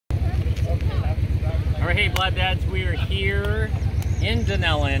Okay, Blood Dads, we are here in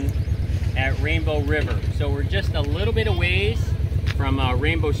Dunellen at Rainbow River. So we're just a little bit away from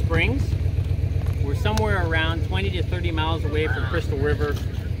Rainbow Springs. We're somewhere around 20 to 30 miles away from Crystal River.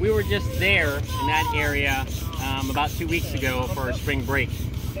 We were just there in that area about 2 weeks ago for our spring break.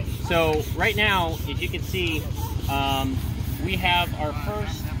 So right now, as you can see, we have our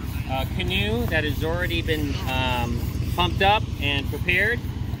first canoe that has already been pumped up and prepared.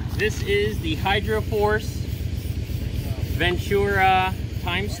 This is the Hydroforce Ventura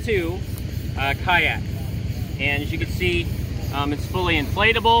X2 Kayak. And as you can see, it's fully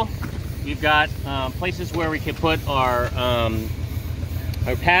inflatable. We've got places where we can put our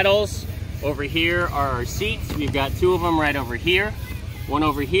paddles. Over here are our seats. We've got two of them right over here. One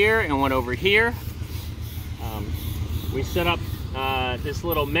over here and one over here. We set up this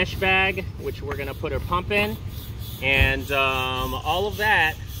little mesh bag, which we're gonna put our pump in. And all of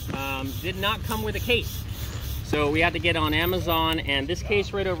that did not come with a case. So we had to get on Amazon, and this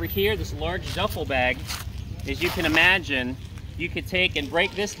case right over here, this large duffel bag, as you can imagine, you could take and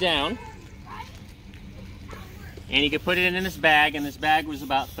break this down, and you could put it in this bag, and this bag was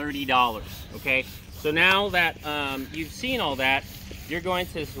about $30, okay? So now that you've seen all that, you're going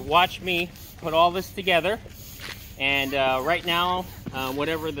to watch me put all this together, and right now,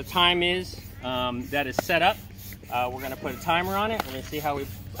 whatever the time is that is set up, we're gonna put a timer on it, and let's see how we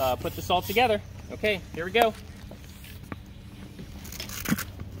put this all together. Okay, here we go.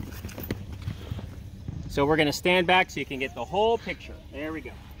 So we're gonna stand back so you can get the whole picture. There we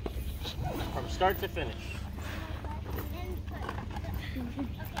go. From start to finish.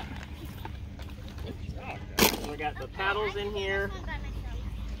 So we got the paddles in here.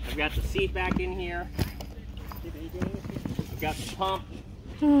 I've got the seat back in here. We've got the pump.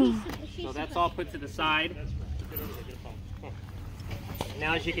 So that's all put to the side.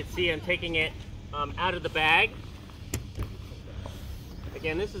 Now, as you can see, I'm taking it out of the bag.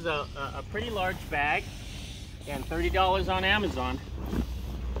 Again, this is a pretty large bag. Again, $30 on Amazon.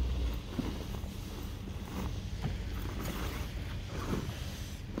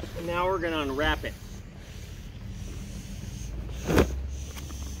 And now we're going to unwrap it.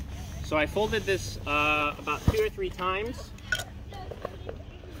 So I folded this about 2 or 3 times.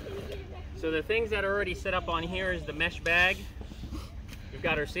 So the things that are already set up on here is the mesh bag. We've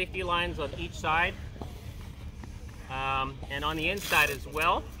got our safety lines on each side, and on the inside as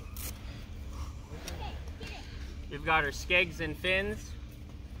well. We've got our skegs and fins,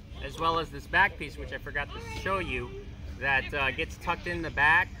 as well as this back piece, which I forgot to show you, that gets tucked in the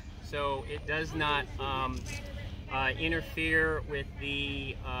back, so it does not interfere with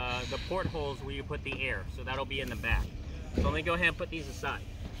the portholes where you put the air. So that'll be in the back. So let me go ahead and put these aside.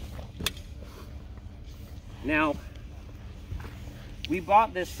 Now, we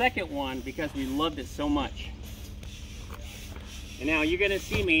bought this second one because we loved it so much. And now you're gonna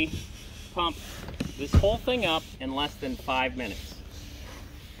see me pump this whole thing up in less than 5 minutes.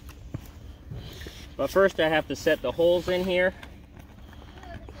 But first I have to set the holes in here,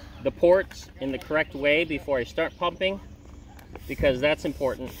 the ports in the correct way before I start pumping, because that's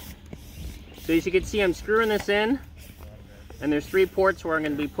important. So as you can see, I'm screwing this in, and there's 3 ports where I'm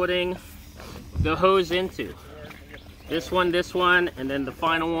gonna be putting the hose into. This one, and then the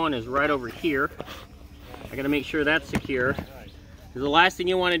final one is right over here. I gotta make sure that's secure. The last thing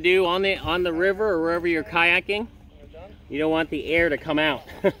you want to do on the river or wherever you're kayaking, you don't want the air to come out.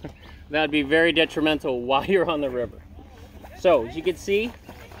 That would be very detrimental while you're on the river. So as you can see,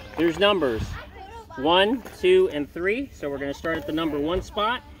 there's numbers 1, 2, and 3. So we're gonna start at the number 1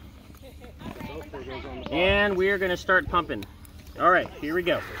 spot, and we are gonna start pumping. All right, here we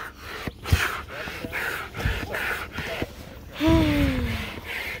go.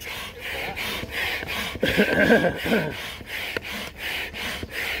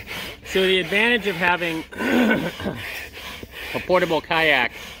 So the advantage of having a portable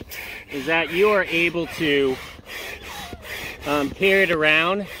kayak is that you are able to carry it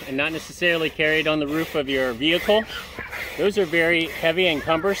around and not necessarily carry it on the roof of your vehicle. Those are very heavy and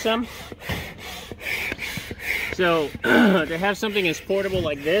cumbersome. So to have something as portable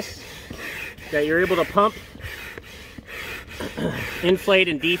like this that you're able to pump, inflate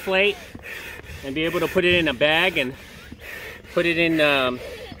and deflate, and be able to put it in a bag and put it in,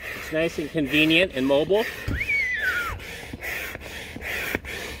 it's nice and convenient and mobile.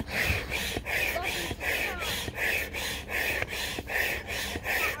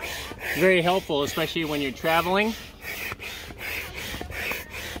 Very helpful, especially when you're traveling.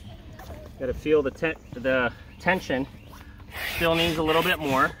 Got to feel the tension. Still needs a little bit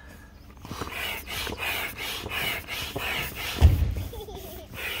more.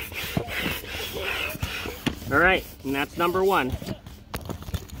 All right, and that's number 1.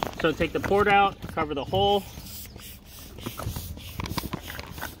 So take the port out, cover the hole.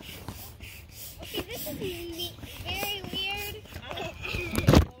 Okay, this is very weird.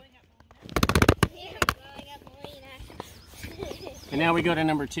 And now we go to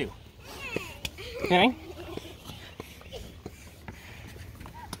number 2. Okay?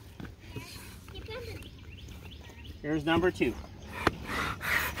 Here's number 2.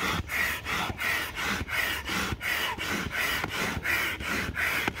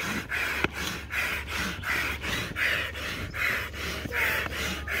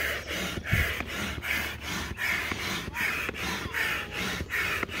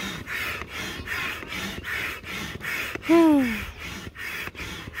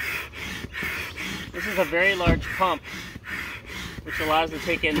 This is a very large pump, which allows it to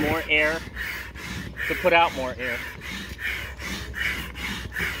take in more air to put out more air.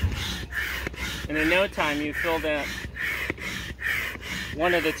 And in no time, you fill that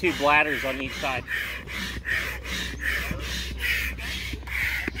one of the 2 bladders on each side.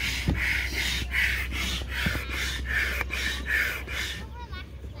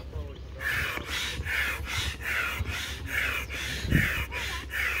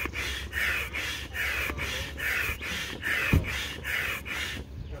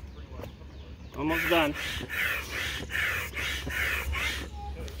 Almost done.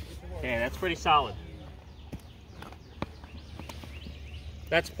 Okay, that's pretty solid.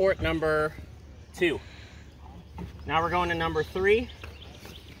 That's port number 2. Now we're going to number 3,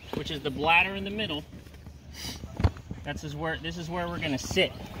 which is the bladder in the middle. This is where we're going to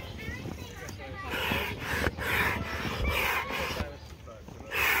sit.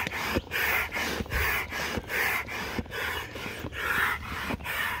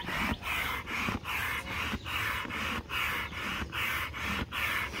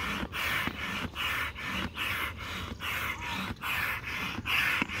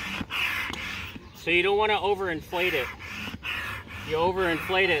 So you don't want to overinflate it. If you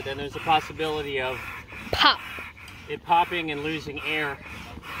overinflate it, then there's a possibility of it popping and losing air.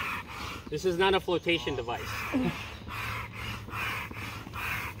 This is not a flotation device.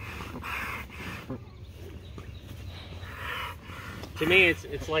 To me,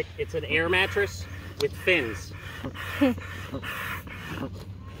 it's like it's an air mattress with fins.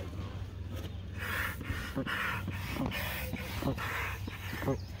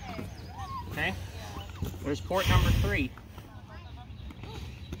 Okay, there's port number 3.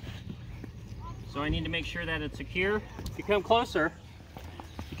 So I need to make sure that it's secure. If you come closer,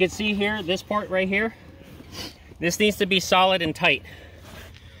 you can see here, this port right here, this needs to be solid and tight.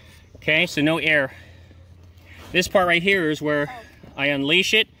 Okay, so no air. This part right here is where I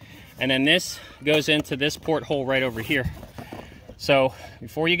unleash it, and then this goes into this porthole right over here. So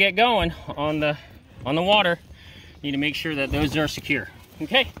before you get going on the water, you need to make sure that those are secure.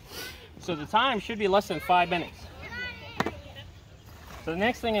 Okay. So the time should be less than 5 minutes. So the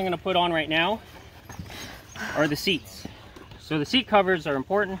next thing I'm going to put on right now are the seats. So the seat covers are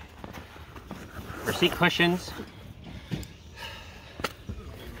important, or seat cushions.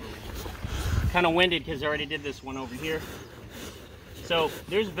 Kind of winded because I already did this one over here. So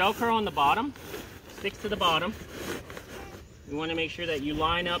there's Velcro on the bottom, sticks to the bottom. You want to make sure that you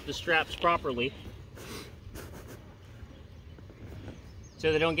line up the straps properly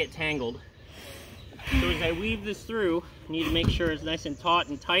so they don't get tangled. So as I weave this through, you need to make sure it's nice and taut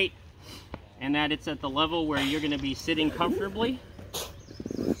and tight, and that it's at the level where you're going to be sitting comfortably.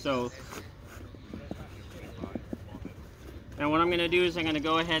 So now what I'm going to do is I'm going to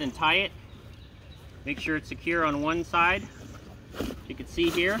go ahead and tie it. Make sure it's secure on one side. You can see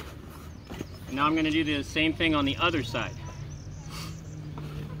here. And now I'm going to do the same thing on the other side.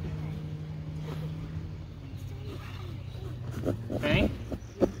 Okay,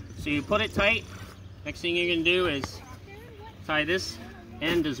 so you put it tight. Next thing you're going to do is tie this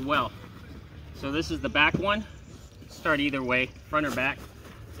end as well. So this is the back one. Start either way, front or back,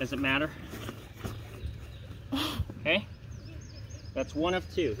 doesn't matter. Okay, that's one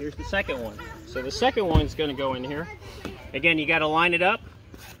of 2. Here's the second one. So the second one is going to go in here. Again, you got to line it up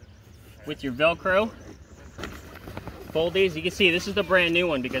with your Velcro. Fold these. You can see this is the brand new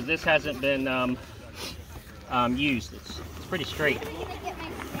one because this hasn't been used. It's pretty straight.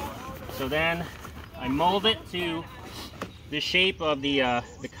 So then I mold it to the shape of the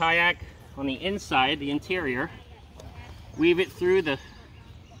kayak on the inside, the interior. Weave it through the,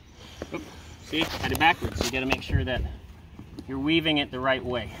 oops, see, I had it backwards. So you got to make sure that you're weaving it the right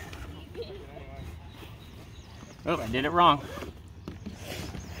way. Oh, I did it wrong.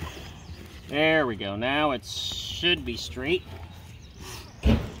 There we go. Now it should be straight.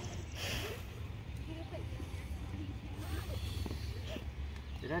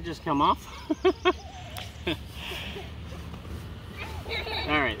 that just come off?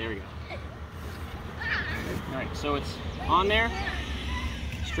 All right, there we go. All right, so it's on there.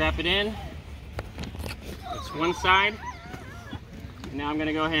 Strap it in. That's one side. And now I'm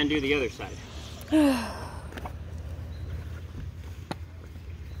gonna go ahead and do the other side.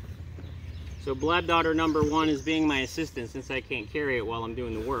 So blood daughter number 1 is being my assistant since I can't carry it while I'm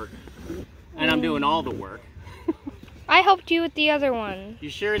doing the work. And I'm doing all the work. I helped you with the other one. You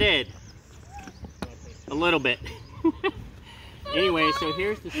sure did. A little bit. Anyway, so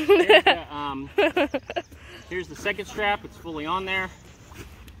here's the second strap. It's fully on there.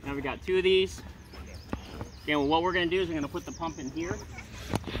 Now we got 2 of these. Okay, well, what we're going to do is we're going to put the pump in here.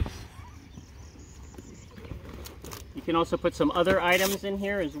 You can also put some other items in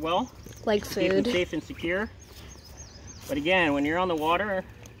here as well. Like Keep food. them safe and secure. But again, when you're on the water,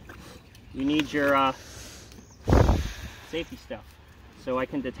 you need your safety stuff. So I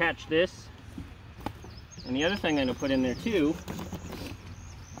can detach this. And the other thing I'm going to put in there too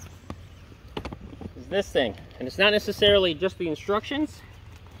is this thing. And it's not necessarily just the instructions,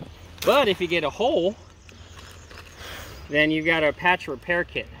 but if you get a hole, then you've got a patch repair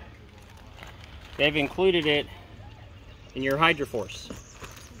kit. They've included it in your Hydroforce.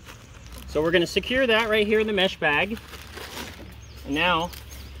 So we're going to secure that right here in the mesh bag. And now,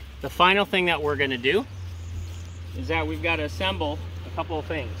 the final thing that we're going to do is that we've got to assemble a couple of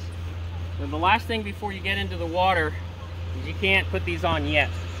things. So the last thing before you get into the water is you can't put these on yet.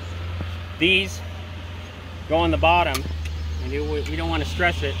 These go on the bottom, and you don't want to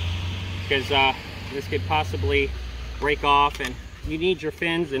stress it because this could possibly break off, and you need your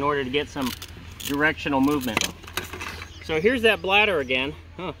fins in order to get some directional movement. So here's that bladder again.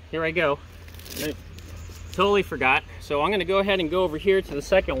 Oh, here I go. I totally forgot. So I'm going to go ahead and go over here to the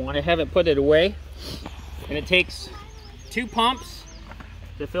second one. I haven't put it away. And it takes 2 pumps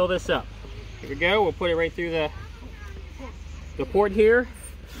to fill this up. Here we go. We'll put it right through the port here.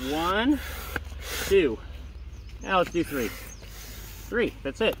 1, 2. Now let's do 3. 3.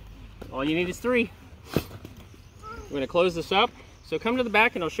 That's it. All you need is 3. We're going to close this up. So come to the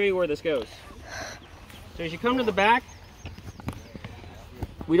back and I'll show you where this goes. So as you come to the back,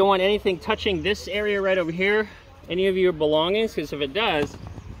 we don't want anything touching this area right over here, any of your belongings, because if it does,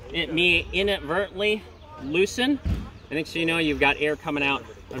 it may inadvertently loosen. And next thing you know, you've got air coming out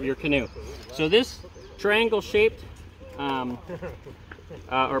of your canoe. So this triangle-shaped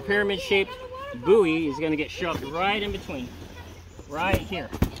or pyramid-shaped buoy is going to get shoved right in between, right here.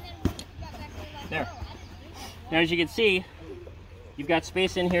 There. Now, as you can see, you've got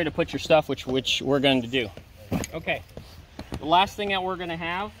space in here to put your stuff, which we're going to do. Okay. The last thing that we're going to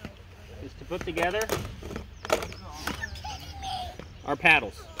have is to put together our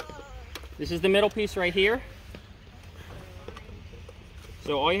paddles. This is the middle piece right here.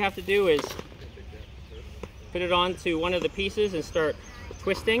 So all you have to do is put it onto one of the pieces and start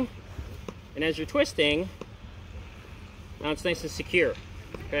twisting. And as you're twisting, now it's nice and secure.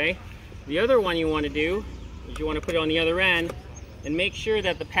 Okay? The other one you want to do is you want to put it on the other end and make sure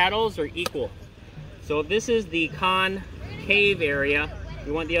that the paddles are equal. So if this is the concave area,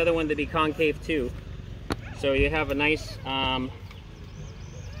 you want the other one to be concave too. So you have a nice, not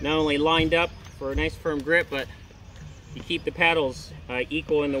only lined up for a nice firm grip, but you keep the paddles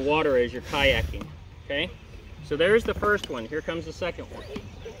equal in the water as you're kayaking. Okay? So there's the first one. Here comes the second one.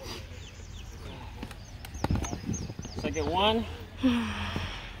 Second one,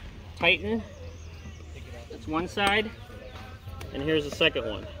 tighten. That's one side. And here's the second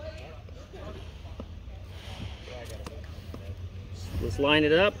one. Let's line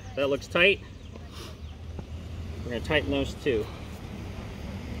it up. That looks tight. We're going to tighten those two.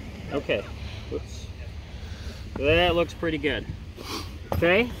 Okay. Whoops. So that looks pretty good.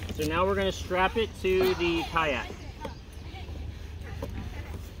 Okay, so now we're going to strap it to the kayak.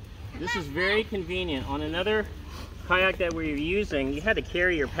 This is very convenient. On another kayak that we were using, you had to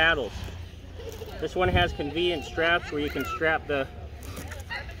carry your paddles. This one has convenient straps where you can strap the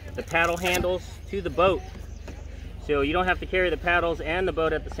paddle handles to the boat. So you don't have to carry the paddles and the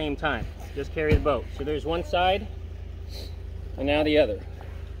boat at the same time. Just carry the boat. So there's one side, and now the other.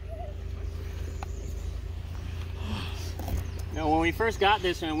 Now when we first got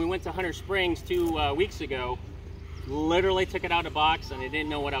this and we went to Hunter Springs 2 weeks ago, literally took it out of the box and I didn't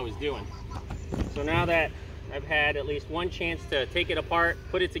know what I was doing. So now that I've had at least one chance to take it apart,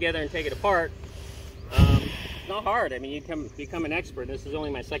 put it together and take it apart, it's not hard. I mean, you can become an expert. This is only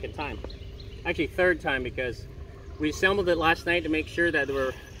my second time. Actually third time, because we assembled it last night to make sure that there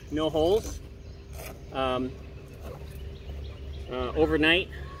were no holes overnight.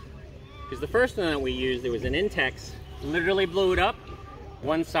 Because the first one that we used, there was an Intex, literally blew it up.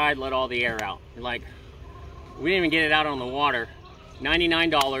 one side let all the air out. Like, we didn't even get it out on the water.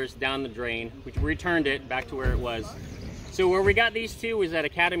 $99 down the drain, which we returned it back to where it was. So where we got these two was at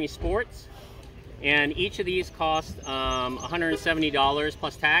Academy Sports, and each of these cost $170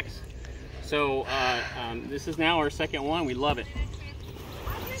 plus tax. So this is now our second one. We love it.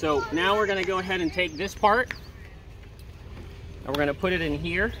 So now we're gonna go ahead and take this part, and we're gonna put it in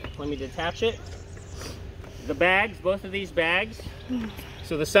here. Let me detach it. The bags, both of these bags,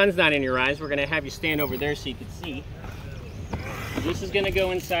 so the sun's not in your eyes, we're gonna have you stand over there so you can see. This is gonna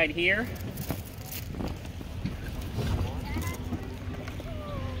go inside here.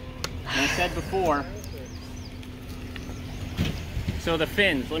 I said before, so the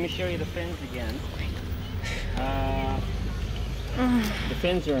fins, let me show you the fins again. The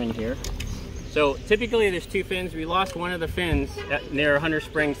fins are in here. So typically there's two fins. We lost one of the fins near Hunter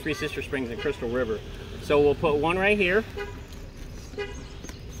Springs, Three Sister Springs, and Crystal River. So we'll put one right here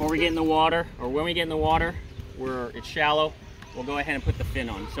before we get in the water, or when we get in the water where it's shallow, we'll go ahead and put the fin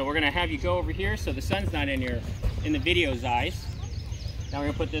on. So we're gonna have you go over here so the sun's not in the video's eyes. Now we're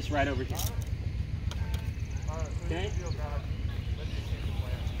gonna put this right over here. Okay.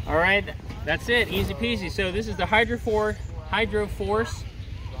 All right, that's it, easy peasy. So this is the Hydroforce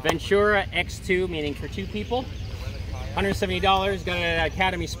Ventura X2, meaning for two people. $170, got it at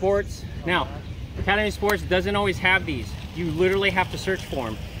Academy Sports. Now, Academy Sports doesn't always have these. You literally have to search for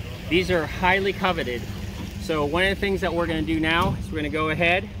them. These are highly coveted. So one of the things that we're gonna do now is we're gonna go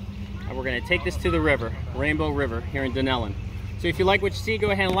ahead and we're gonna take this to the river, Rainbow River here in Dunellen. So if you like what you see, go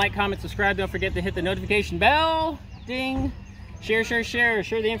ahead and like, comment, subscribe. Don't forget to hit the notification bell, ding. Share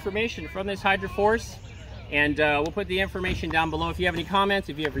the information from this Hydroforce. And we'll put the information down below. If you have any comments,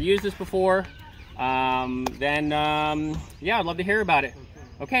 if you ever used this before, yeah, I'd love to hear about it.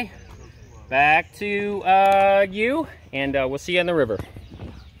 Okay, back to you, and we'll see you in the river.